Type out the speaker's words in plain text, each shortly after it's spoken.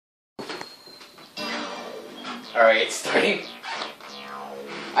Alright, it's starting.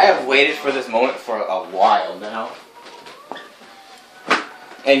 I have waited for this moment for a while now.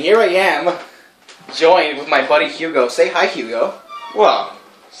 And here I am, joined with my buddy Hugo. Say hi, Hugo. Well,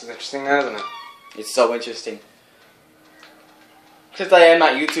 this is interesting now, isn't it? It's so interesting. Since I'm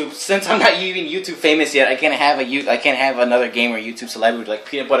not even YouTube famous yet, I can't have another gamer YouTube celebrity like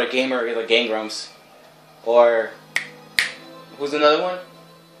Peanut Butter Gamer or the Gang Grumps. Or who's another one?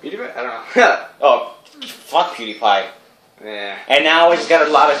 PewDiePie? I don't know. Oh, fuck PewDiePie. Yeah. And now I just got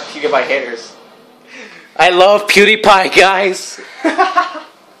a lot of PewDiePie haters. I love PewDiePie, guys.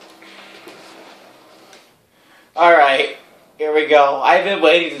 Alright, here we go. I've been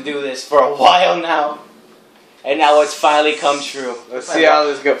waiting to do this for a while now. And now it's finally come true. Let's see how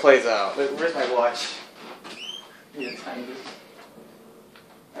this plays out. Where's my watch?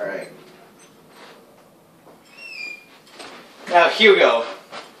 Alright. Now, Hugo,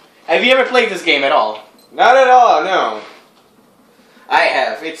 have you ever played this game at all? Not at all, no. I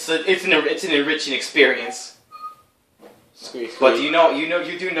have. It's an enriching experience. Squeak, squeak. But you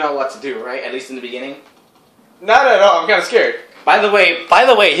do know what to do, right? At least in the beginning. Not at all. I'm kind of scared. By the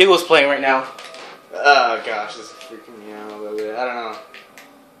way, Hugo's playing right now. Oh gosh, this is freaking me out a little bit. I don't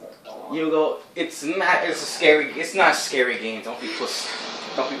know. Hugo, it's not a scary game. Don't be puss.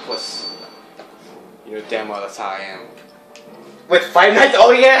 Don't be puss. You know damn well that's how I am. With Five Nights?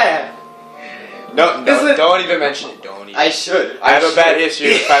 Oh yeah. No, don't even mention it. Don't even. I should. I have a bad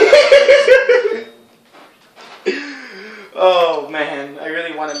history with Five Nights. Oh man, I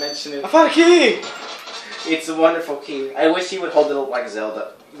really want to mention it. I found a key. It's a wonderful key. I wish he would hold it up like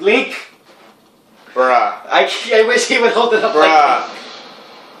Zelda. Link. Bruh. I wish he would hold it up Bruh. like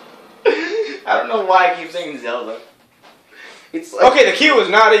I don't know why I keep saying Zelda. It's like, okay, the key was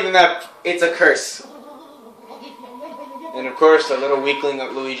not even that. It's a curse. And of course, the little weakling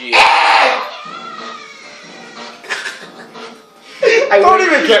of Luigi. Don't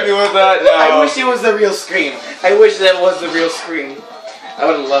even get me with that. No. I wish it was the real scream. I wish that was the real scream. I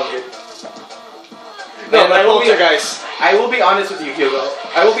would have loved it. No, but I will be honest with you, Hugo.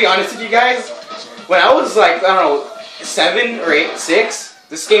 I will be honest with you guys. When I was like, I don't know, 7 or 8, 6,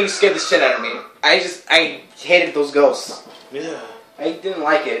 this game scared the shit out of me. I hated those ghosts. Yeah. I didn't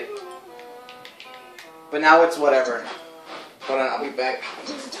like it. But now it's whatever. Hold on, I'll be back.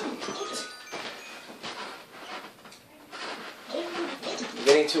 I'm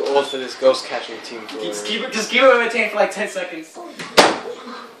getting too old for this ghost catching team. Just keep it maintained for like 10 seconds.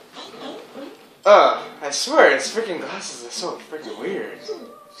 I swear, his freaking glasses are so freaking weird.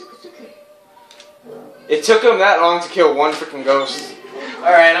 It took him that long to kill one freaking ghost.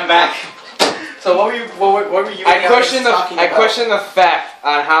 Alright, I'm back. So what were you I question the fact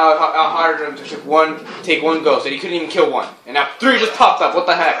on how hard it was to take one ghost, and he couldn't even kill one. And now 3 just popped up, what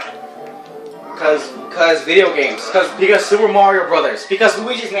the heck? Because video games. Because Super Mario Brothers. Because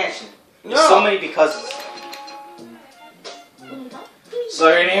Luigi's Mansion. There's so many becauses. So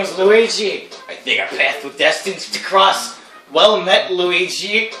your name's Luigi. I think our path was destined to cross. Well met,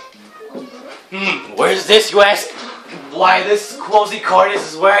 Luigi. Where's this, you ask? Why, this cozy corners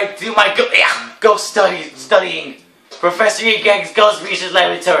is where I do my ghost studying. Professor Egang's Ghost Research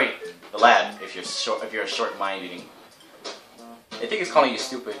Laboratory. The lab, if you're short-minded. I think it's calling you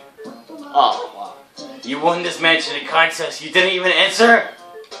stupid. Oh, wow. You won this mention in contest. You didn't even answer?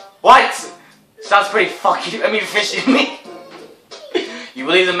 What? Sounds pretty fishy to me. You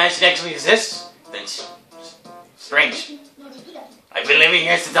believe the mansion actually exists? Then strange. I've been living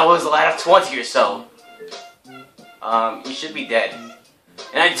here since I was a lad of 20 or so. You should be dead.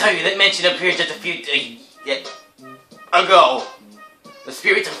 And I tell you, that mansion appeared just a few ago. The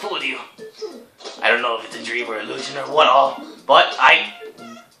spirits have fooled you. I don't know if it's a dream or illusion or what all, but I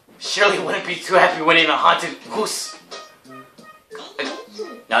surely wouldn't be too happy winning a haunted house.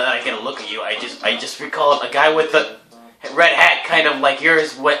 Now that I get a look at you, I just recall a guy with a red hat, kind of like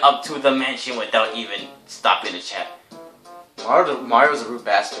yours, went up to the mansion without even stopping to chat. Mario's a rude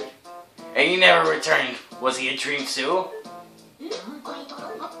bastard. And he never returned. Was he a dream too?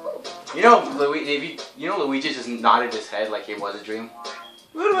 You know, Luigi just nodded his head like it was a dream.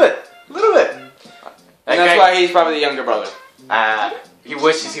 A little bit. And that's why he's probably the younger brother. He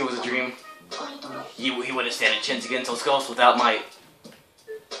wishes he was a dream. He wouldn't stand a chance against those ghosts without my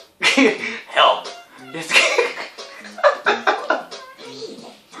help.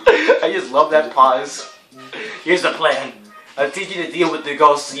 I just love that pause. Here's the plan. I'll teach you to deal with the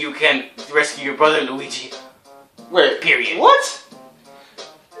ghosts so you can rescue your brother Luigi. Wait. Period. What?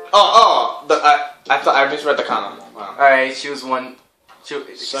 I misread the comma. Wow. Alright, choose one.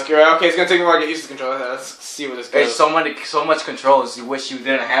 Suck your eye. Okay, it's gonna take me a while to get used to the controller. Let's see where this goes. There's so much controls. You wish you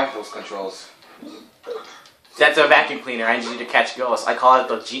didn't have those controls. That's a vacuum cleaner. I need you to catch ghosts. I call it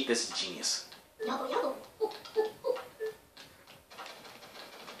this is genius.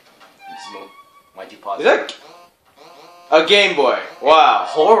 Why'd you pause? Is that a Game Boy? Wow.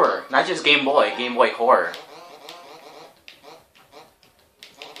 Horror, not just Game Boy. Game Boy horror.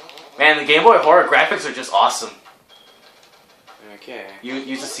 Man, the Game Boy horror graphics are just awesome. Okay. You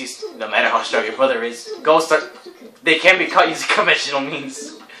just see, no matter how strong your brother is, ghosts are, they can be caught using conventional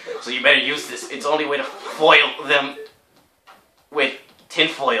means. So you better use this. It's the only way to foil them with tin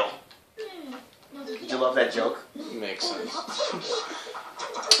foil. Did you love that joke? Makes sense.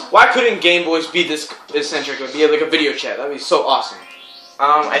 Why couldn't Game Boys be this eccentric? It would be like a video chat. That'd be so awesome.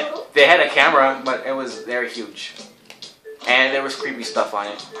 They had a camera, but it was very huge. And there was creepy stuff on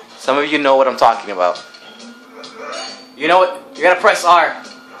it. Some of you know what I'm talking about. You know what? You gotta press R.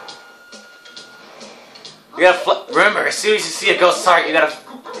 You gotta remember, as soon as you see a ghost target, you gotta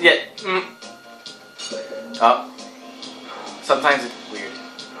Oh. Sometimes it's weird.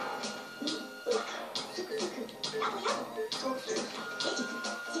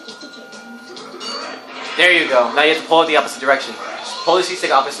 There you go. Now you have to pull it the opposite direction. Just pull the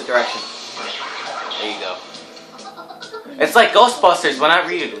C-stick opposite direction. There you go. It's like Ghostbusters, but not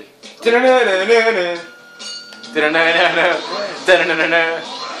really.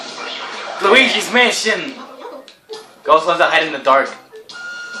 Luigi's Mansion! Ghost lives out hide in the dark.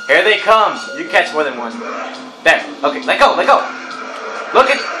 Here they come! You can catch more than one. There. Okay, let go, let go! Look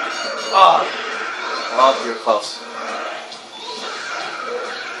at... Oh! Well, you're close.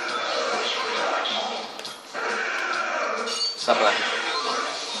 Stop laughing.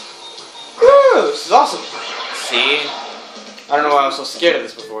 Woo! This is awesome. See? I don't know why I was so scared of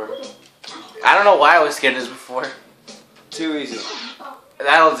this before. I don't know why I was scared of this before. Too easy.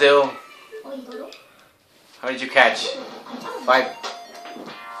 That'll do. How did you catch? 5.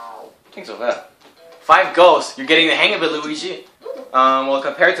 Think so bad. 5 ghosts. You're getting the hang of it, Luigi. Well,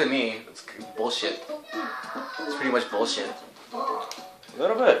 compared to me, it's bullshit. It's pretty much bullshit. A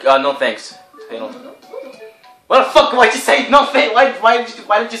little bit. No thanks. Say no. What the fuck? Why'd you say no thanks?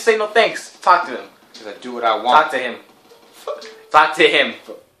 Why did you say no thanks? Talk to him. Because I do what I want. Talk to him. Talk to him.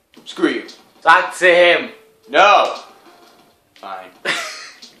 Screw you. Talk to him. No. Fine.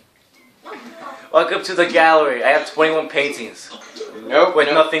 Welcome to the gallery. I have 21 paintings. Nope. With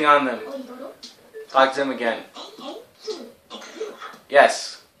nothing on them. Talk to him again.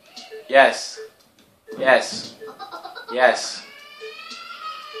 Yes. Yes. Yes. Yes.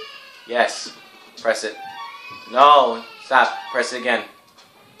 Yes. Press it. No. Stop. Press it again.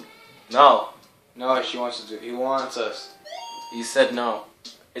 No. No, she wants to do. He wants us. You said no.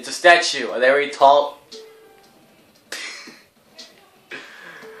 It's a statue. Are they very tall?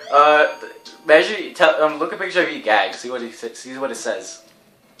 Measure. Look at a picture of your gag. See what it says.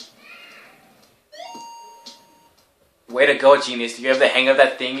 Way to go, genius. Do you have the hang of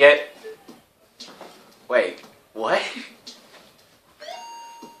that thing yet? Wait. What?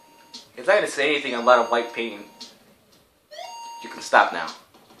 It's not gonna say anything about a white painting. You can stop now.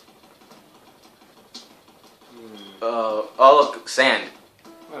 Oh look, sand.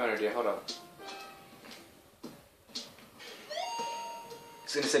 I have an idea. Hold on.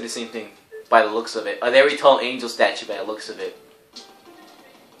 It's gonna say the same thing by the looks of it. A very tall angel statue by the looks of it.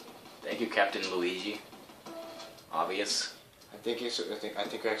 Thank you, Captain Luigi. Obvious. I think you're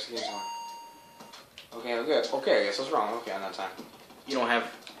actually getting someone. Okay, okay, okay. I guess I was wrong. Okay, on that time. You don't have.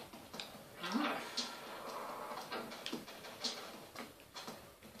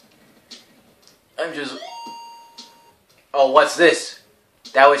 I'm just. Oh, what's this?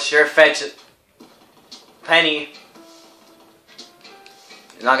 That would sure fetch a penny.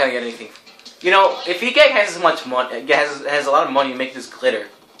 You're not gonna get anything. You know, if your gang has as much money, has a lot of money to make this glitter,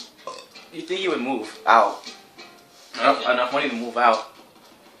 you think he would move out? Enough money to move out.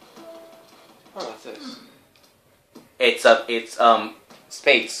 What about this? It's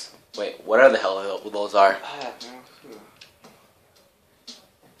spades. Wait, whatever the hell those are.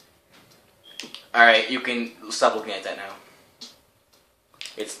 All right, you can stop looking at that now.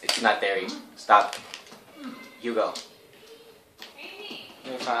 It's not there. Stop. Hugo.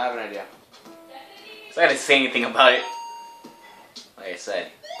 Yeah, fine, I have an idea. It's not gonna say anything about it. Like I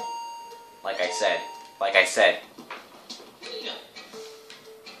said. Like I said. Like I said.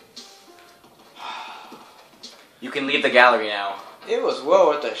 You can leave the gallery now. It was well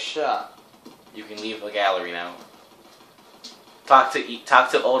worth a shot. You can leave the gallery now. Talk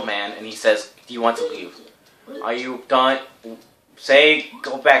to old man, and he says, "Do you want to leave? Are you done? Say,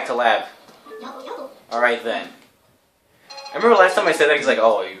 go back to lab." All right then. I remember last time I said that, he's like,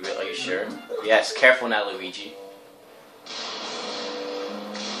 "Oh, are you sure?" Yes. Careful now, Luigi.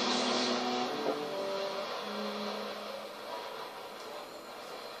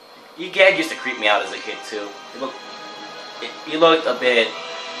 Your dad used to creep me out as a kid too. He looked a bit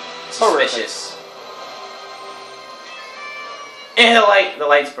suspicious. And the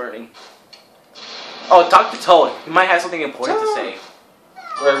light's burning. Oh, Dr. Toad, you might have something important to say.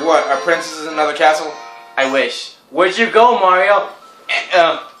 Wait, what? Our princess is in another castle? I wish. Where'd you go, Mario?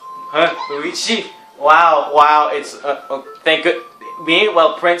 Luigi? Wow, it's, thank good.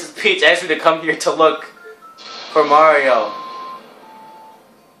 Well, Princess Peach asked me to come here to look for Mario.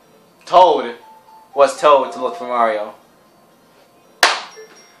 Toad was told to look for Mario.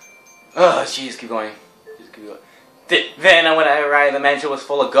 Oh, jeez, keep going. Just keep going. Then when I arrived, the mansion was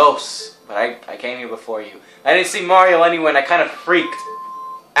full of ghosts. But I came here before you. I didn't see Mario anywhere, and I kind of freaked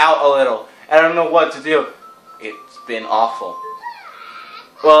out a little. I don't know what to do. It's been awful.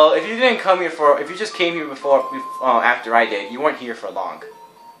 Well, if you just came here after I did, you weren't here for long.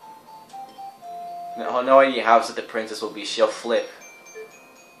 No idea how upset the princess will be. She'll flip.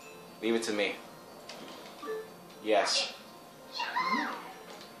 Leave it to me. Yes.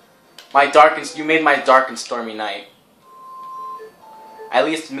 You made my dark and stormy night. At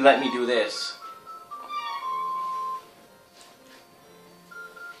least let me do this.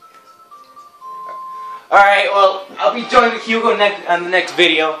 Alright, well, I'll be joining Hugo on the next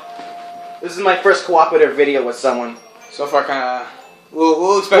video. This is my first cooperative video with someone. So far, kinda.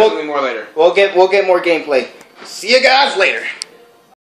 We'll expect something more later. We'll get more gameplay. See you guys later.